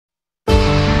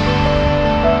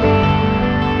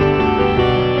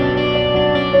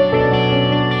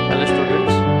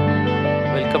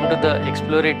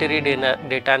exploratory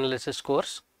data analysis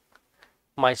course.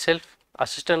 Myself,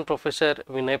 Assistant Professor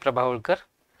Vinay Prabhavalkar,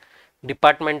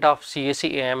 Department of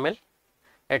CSE AML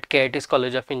at KIT's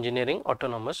College of Engineering,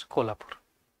 Autonomous, Kolhapur.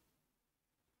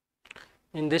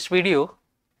 In this video,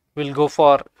 we will go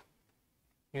for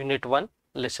Unit 1,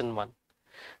 Lesson 1.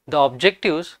 The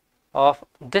objectives of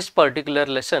this particular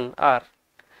lesson are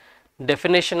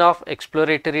definition of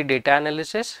exploratory data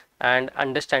analysis and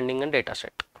understanding a data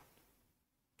set.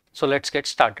 So let's get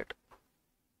started.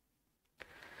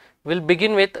 We'll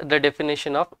begin with the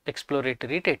definition of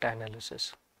exploratory data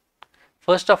analysis.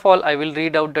 First of all, I will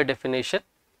read out the definition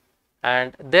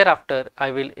and thereafter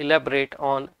I will elaborate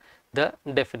on the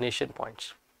definition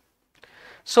points.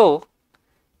 So,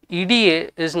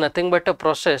 EDA is nothing but a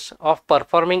process of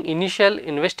performing initial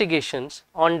investigations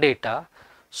on data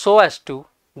so as to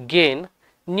gain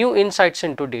new insights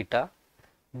into data,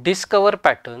 discover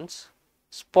patterns,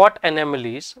 spot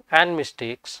anomalies and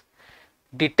mistakes,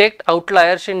 detect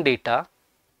outliers in data,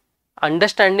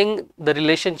 understanding the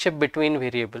relationship between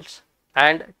variables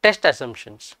and test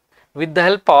assumptions with the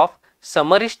help of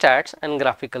summary stats and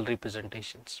graphical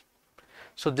representations.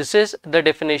 So this is the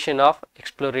definition of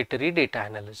exploratory data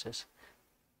analysis.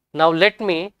 Now let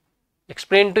me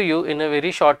explain to you in a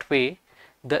very short way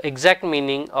the exact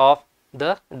meaning of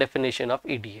the definition of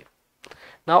EDA.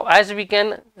 Now as we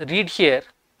can read here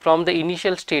from the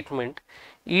initial statement,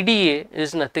 EDA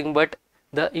is nothing but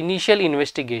the initial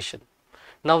investigation.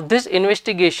 Now this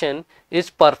investigation is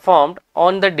performed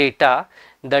on the data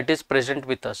that is present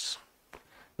with us.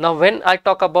 Now when I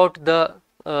talk about the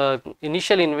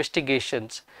initial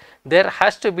investigations, there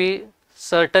has to be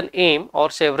certain aim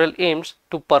or several aims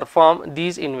to perform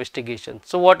these investigations.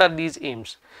 So what are these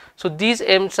aims? So these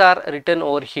aims are written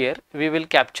over here. We will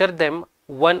capture them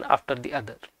one after the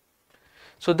other.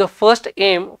 So the first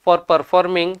aim for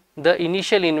performing the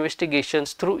initial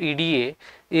investigations through EDA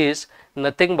is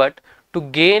nothing but to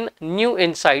gain new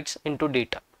insights into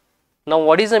data. Now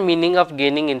what is the meaning of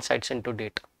gaining insights into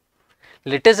data?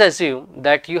 Let us assume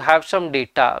that you have some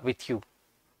data with you.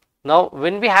 Now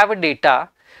when we have a data,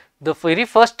 the very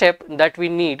first step that we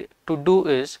need to do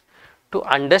is to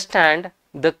understand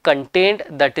the content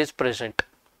that is present.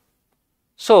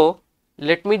 So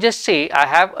let me just say I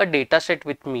have a data set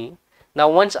with me. Now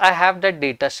once I have that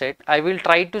data set, I will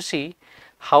try to see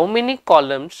how many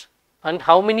columns and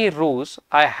how many rows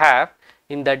I have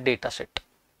in that data set.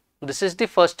 This is the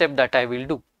first step that I will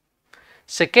do.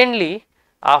 Secondly,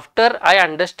 after I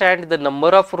understand the number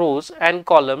of rows and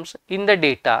columns in the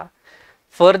data,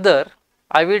 further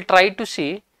I will try to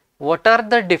see what are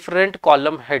the different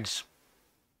column heads.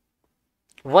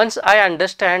 Once I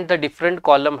understand the different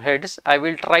column heads, I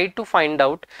will try to find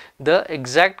out the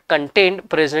exact content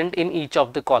present in each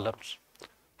of the columns.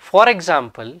 For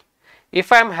example,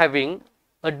 if I am having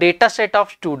a data set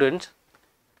of students,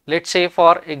 let's say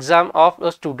for exam of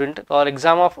a student or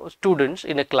exam of students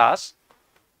in a class,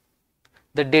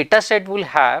 the data set will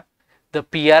have the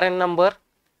PRN number,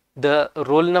 the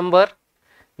roll number,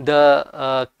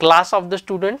 the class of the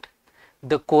student,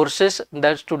 the courses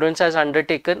that students has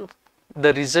undertaken,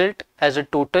 the result as a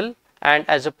total and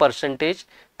as a percentage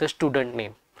the student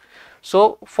name.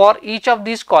 So for each of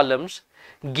these columns,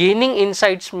 gaining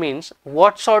insights means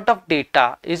what sort of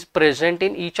data is present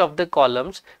in each of the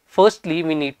columns. Firstly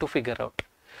we need to figure out.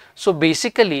 So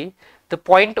basically the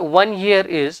point one here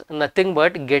is nothing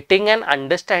but getting an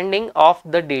understanding of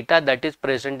the data that is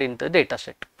present in the data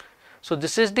set. So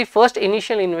this is the first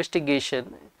initial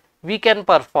investigation we can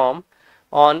perform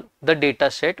on the data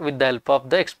set with the help of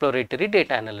the exploratory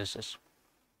data analysis.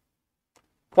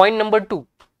 Point number 2,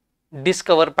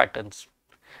 discover patterns.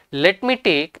 Let me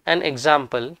take an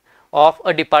example of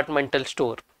a departmental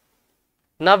store.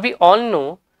 Now we all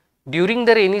know during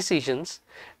the rainy seasons,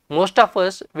 most of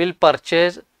us will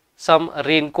purchase some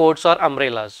raincoats or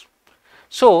umbrellas.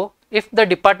 So if the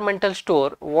departmental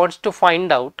store wants to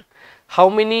find out how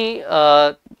many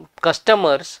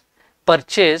customers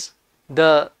purchase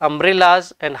the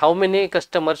umbrellas and how many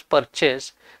customers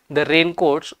purchase the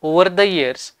raincoats over the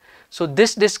years, so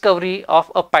this discovery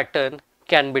of a pattern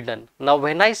can be done. Now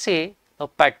when I say a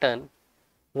pattern,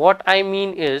 what I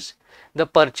mean is the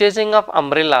purchasing of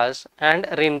umbrellas and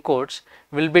raincoats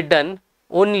will be done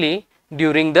only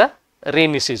during the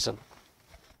rainy season.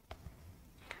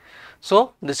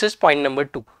 So this is point number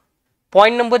 2.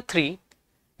 Point number 3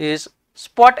 is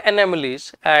spot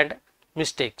anomalies and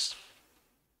mistakes.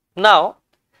 Now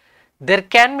there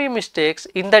can be mistakes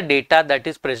in the data that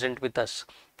is present with us.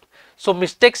 So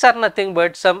mistakes are nothing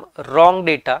but some wrong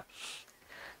data.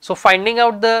 So finding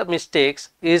out the mistakes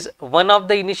is one of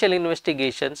the initial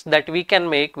investigations that we can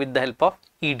make with the help of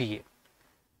EDA.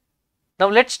 Now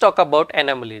let's talk about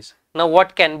anomalies. Now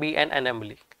what can be an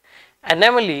anomaly?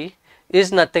 Anomaly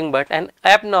is nothing but an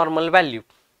abnormal value.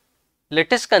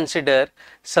 Let us consider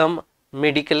some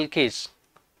medical case.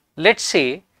 Let's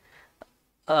say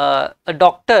a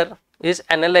doctor is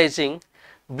analyzing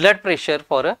blood pressure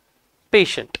for a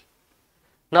patient.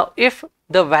 Now if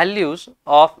the values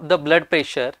of the blood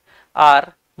pressure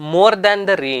are more than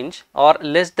the range or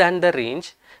less than the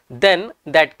range, then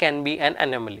that can be an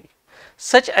anomaly.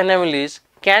 Such anomalies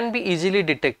can be easily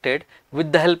detected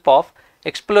with the help of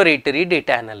exploratory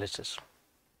data analysis.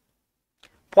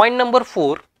 Point number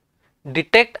 4,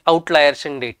 detect outliers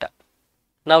in data.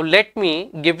 Now let me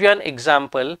give you an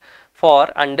example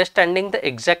for understanding the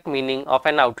exact meaning of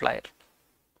an outlier.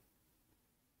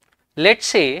 Let's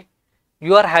say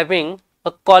you are having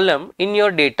a column in your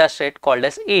data set called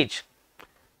as age.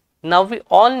 Now we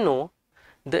all know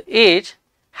the age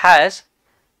has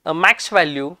a max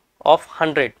value of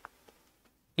 100.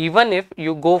 Even if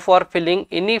you go for filling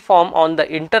any form on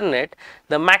the internet,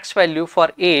 the max value for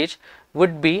age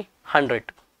would be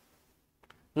 100.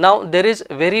 Now there is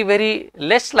very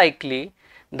less likely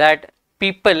that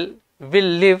people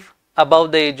will live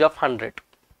above the age of 100.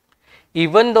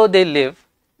 Even though they live,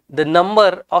 the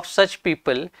number of such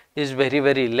people is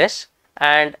very less,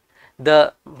 and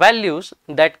the values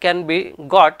that can be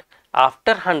got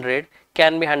after 100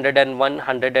 can be 101,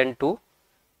 102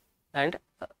 and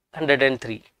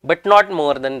 103, but not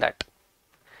more than that.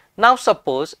 Now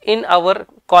suppose in our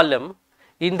column,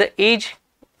 in the age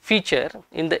feature,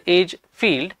 in the age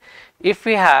field, if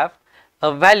we have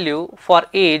a value for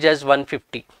age as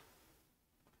 150,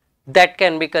 that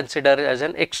can be considered as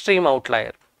an extreme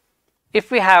outlier.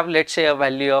 If we have, let's say, a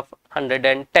value of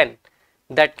 110,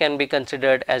 that can be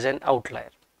considered as an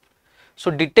outlier.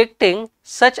 So detecting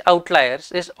such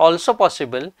outliers is also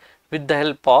possible with the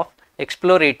help of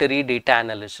exploratory data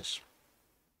analysis.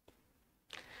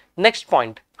 Next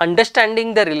point,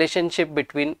 understanding the relationship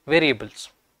between variables.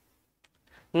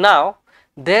 Now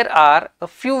there are a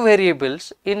few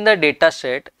variables in the data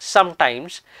set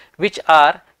sometimes which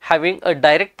are having a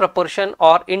direct proportion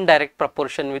or indirect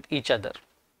proportion with each other.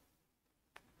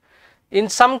 In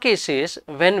some cases,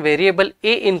 when variable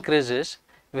A increases,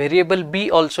 variable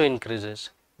B also increases.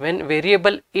 When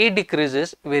variable A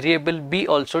decreases, variable B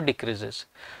also decreases.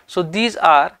 So these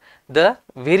are the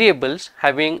variables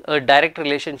having a direct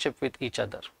relationship with each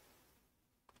other.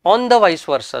 On the vice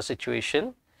versa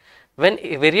situation, when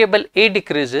variable A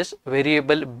decreases,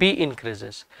 variable B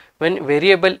increases. When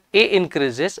variable A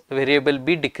increases, variable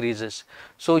B decreases.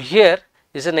 So here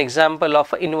is an example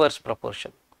of an inverse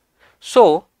proportion.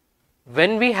 So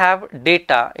when we have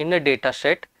data in a data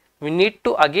set, we need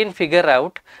to again figure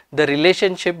out the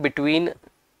relationship between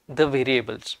the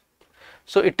variables.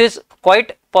 So it is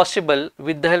quite possible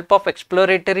with the help of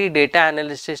exploratory data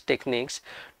analysis techniques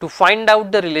to find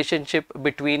out the relationship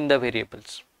between the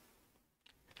variables.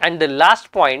 And the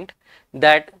last point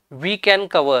that we can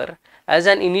cover as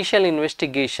an initial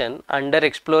investigation under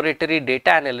exploratory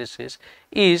data analysis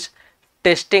is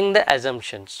testing the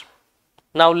assumptions.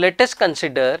 Now let us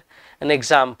consider an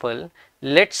example.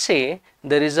 Let's say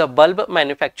there is a bulb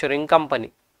manufacturing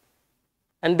company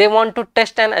and they want to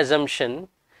test an assumption.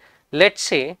 Let's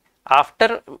say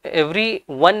after every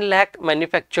 1 lakh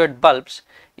manufactured bulbs,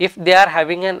 if they are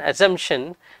having an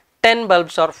assumption 10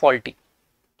 bulbs are faulty.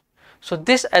 So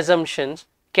these assumptions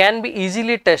can be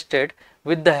easily tested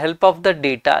with the help of the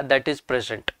data that is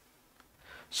present.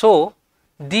 So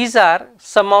these are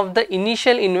some of the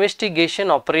initial investigation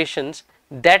operations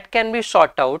that can be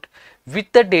sought out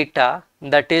with the data,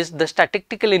 that is the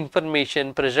statistical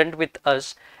information present with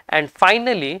us, and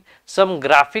finally some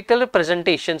graphical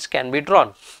presentations can be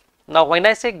drawn. Now when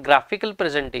I say graphical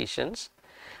presentations,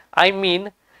 I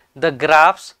mean the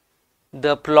graphs,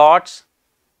 the plots,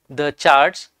 the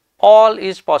charts, all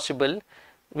is possible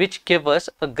which give us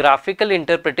a graphical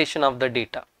interpretation of the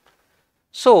data.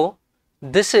 So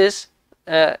this is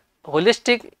a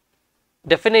holistic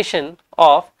definition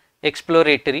of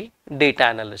exploratory data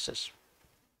analysis.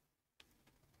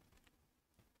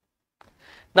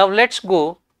 Now let's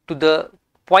go to the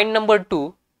point number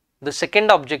 2, the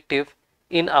second objective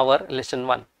in our lesson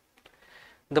 1.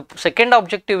 The second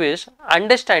objective is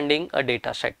understanding a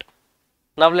data set.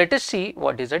 Now let us see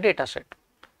what is a data set.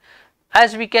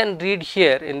 As we can read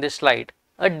here in this slide,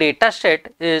 a data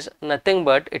set is nothing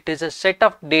but it is a set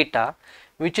of data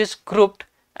which is grouped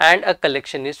and a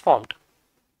collection is formed.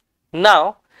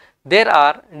 Now there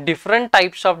are different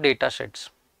types of data sets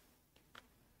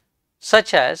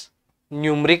such as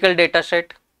numerical data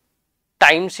set,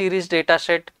 time series data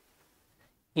set,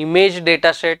 image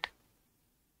data set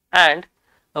and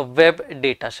a web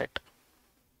data set.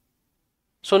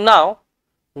 So now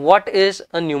what is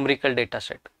a numerical data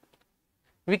set?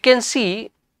 We can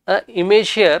see an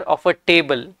image here of a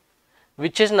table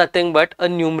which is nothing but a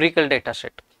numerical data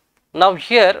set. Now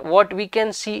here what we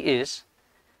can see is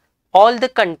all the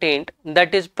content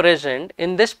that is present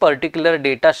in this particular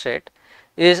data set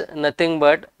is nothing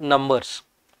but numbers.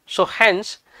 So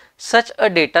hence such a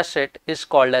data set is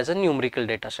called as a numerical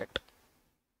data set.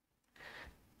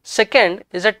 Second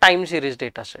is a time series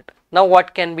data set. Now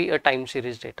what can be a time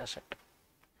series data set?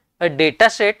 A data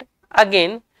set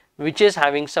again which is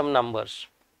having some numbers,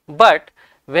 but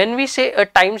when we say a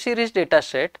time series data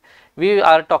set, we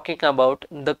are talking about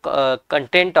the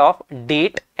content of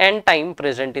date and time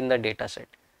present in the data set.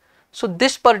 So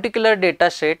this particular data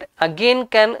set again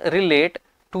can relate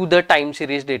to the time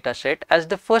series data set, as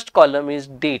the first column is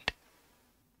date.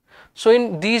 So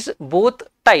in these both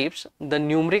types, the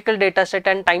numerical data set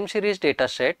and time series data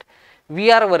set, we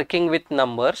are working with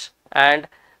numbers, and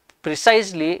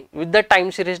precisely with the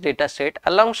time series data set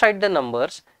alongside the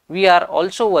numbers, we are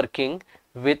also working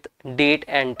with date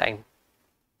and time.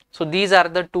 So these are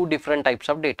the two different types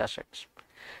of data sets.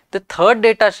 The third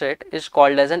data set is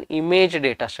called as an image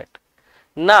data set.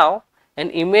 Now an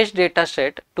image data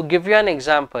set, to give you an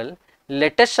example,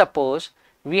 let us suppose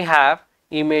we have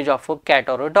image of a cat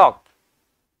or a dog.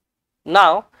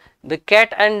 Now the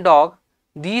cat and dog,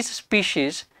 these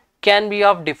species can be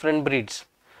of different breeds.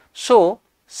 So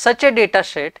such a data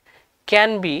set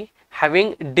can be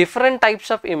having different types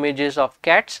of images of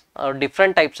cats or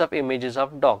different types of images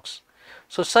of dogs.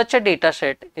 So such a data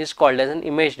set is called as an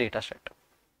image data set.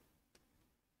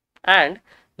 And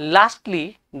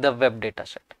lastly, the web data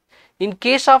set. In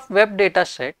case of web data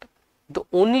set, the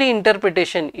only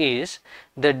interpretation is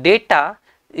the data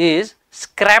is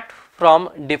scraped from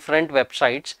different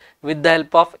websites with the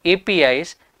help of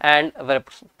APIs and web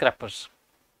scrapers,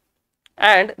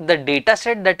 and the data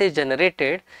set that is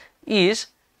generated is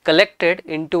collected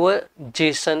into a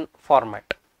JSON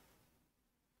format.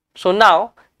 So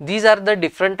now these are the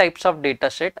different types of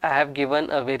data set. I have given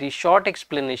a very short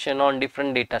explanation on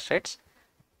different data sets.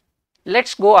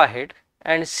 Let's go ahead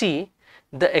and see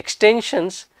the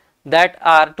extensions that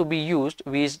are to be used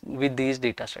with these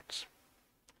data sets.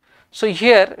 So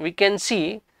here we can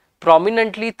see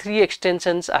prominently three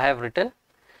extensions I have written: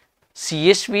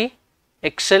 CSV,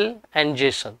 Excel and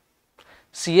JSON.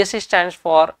 CSV stands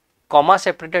for comma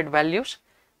separated values,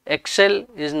 Excel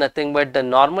is nothing but the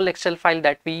normal Excel file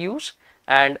that we use,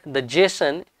 and the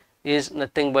JSON is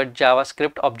nothing but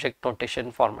JavaScript object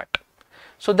notation format.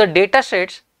 So the data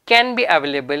sets can be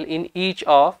available in each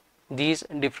of these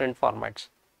different formats.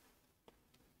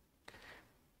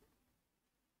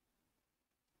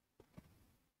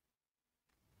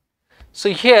 So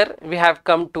here we have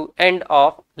come to end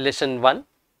of lesson 1.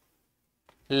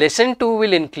 Lesson 2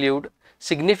 will include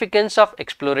significance of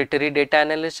exploratory data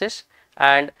analysis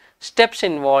and steps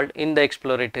involved in the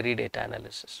exploratory data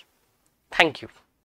analysis. Thank you.